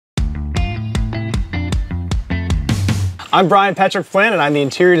I'm Brian Patrick Flynn, and I'm the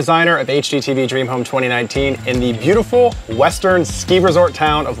interior designer of HGTV Dream Home 2019 in the beautiful western ski resort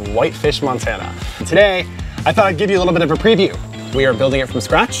town of Whitefish, Montana. And today, I thought I'd give you a little bit of a preview. We are building it from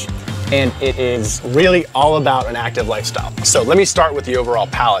scratch, and it is really all about an active lifestyle. So let me start with the overall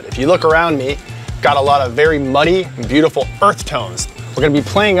palette. If you look around me, got a lot of very muddy, beautiful earth tones. We're gonna be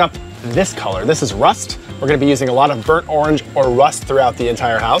playing up this color. This is rust. We're gonna be using a lot of burnt orange or rust throughout the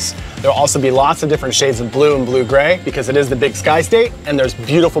entire house. There'll also be lots of different shades of blue and blue-gray because it is the big sky state and there's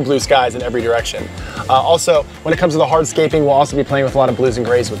beautiful blue skies in every direction. Also, when it comes to the hardscaping, we'll also be playing with a lot of blues and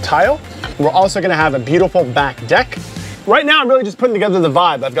grays with tile. We're also gonna have a beautiful back deck. Right now, I'm really just putting together the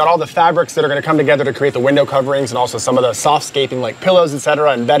vibe. I've got all the fabrics that are gonna come together to create the window coverings and also some of the softscaping like pillows,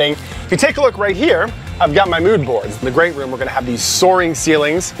 etc., and bedding. If you take a look right here, I've got my mood boards. In the great room, we're gonna have these soaring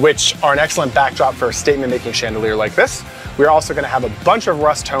ceilings, which are an excellent backdrop for a statement-making chandelier like this. We're also gonna have a bunch of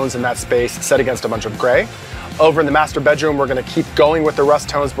rust tones in that space set against a bunch of gray. Over in the master bedroom, we're gonna keep going with the rust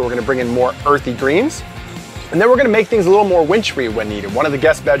tones, but we're gonna bring in more earthy greens. And then we're gonna make things a little more wintry when needed. One of the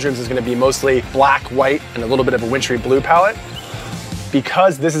guest bedrooms is gonna be mostly black, white, and a little bit of a wintry blue palette.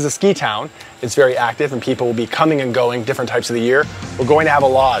 Because this is a ski town, it's very active and people will be coming and going different types of the year. We're going to have a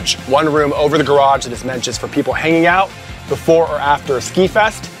lodge, one room over the garage that is meant just for people hanging out before or after a ski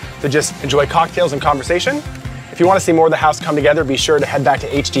fest to just enjoy cocktails and conversation. If you wanna see more of the house come together, be sure to head back to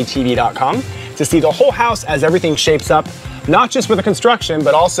hgtv.com to see the whole house as everything shapes up, not just with the construction,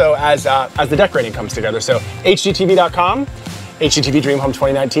 but also as the decorating comes together. So hgtv.com, HGTV Dream Home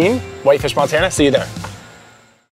 2019, Whitefish, Montana. See you there.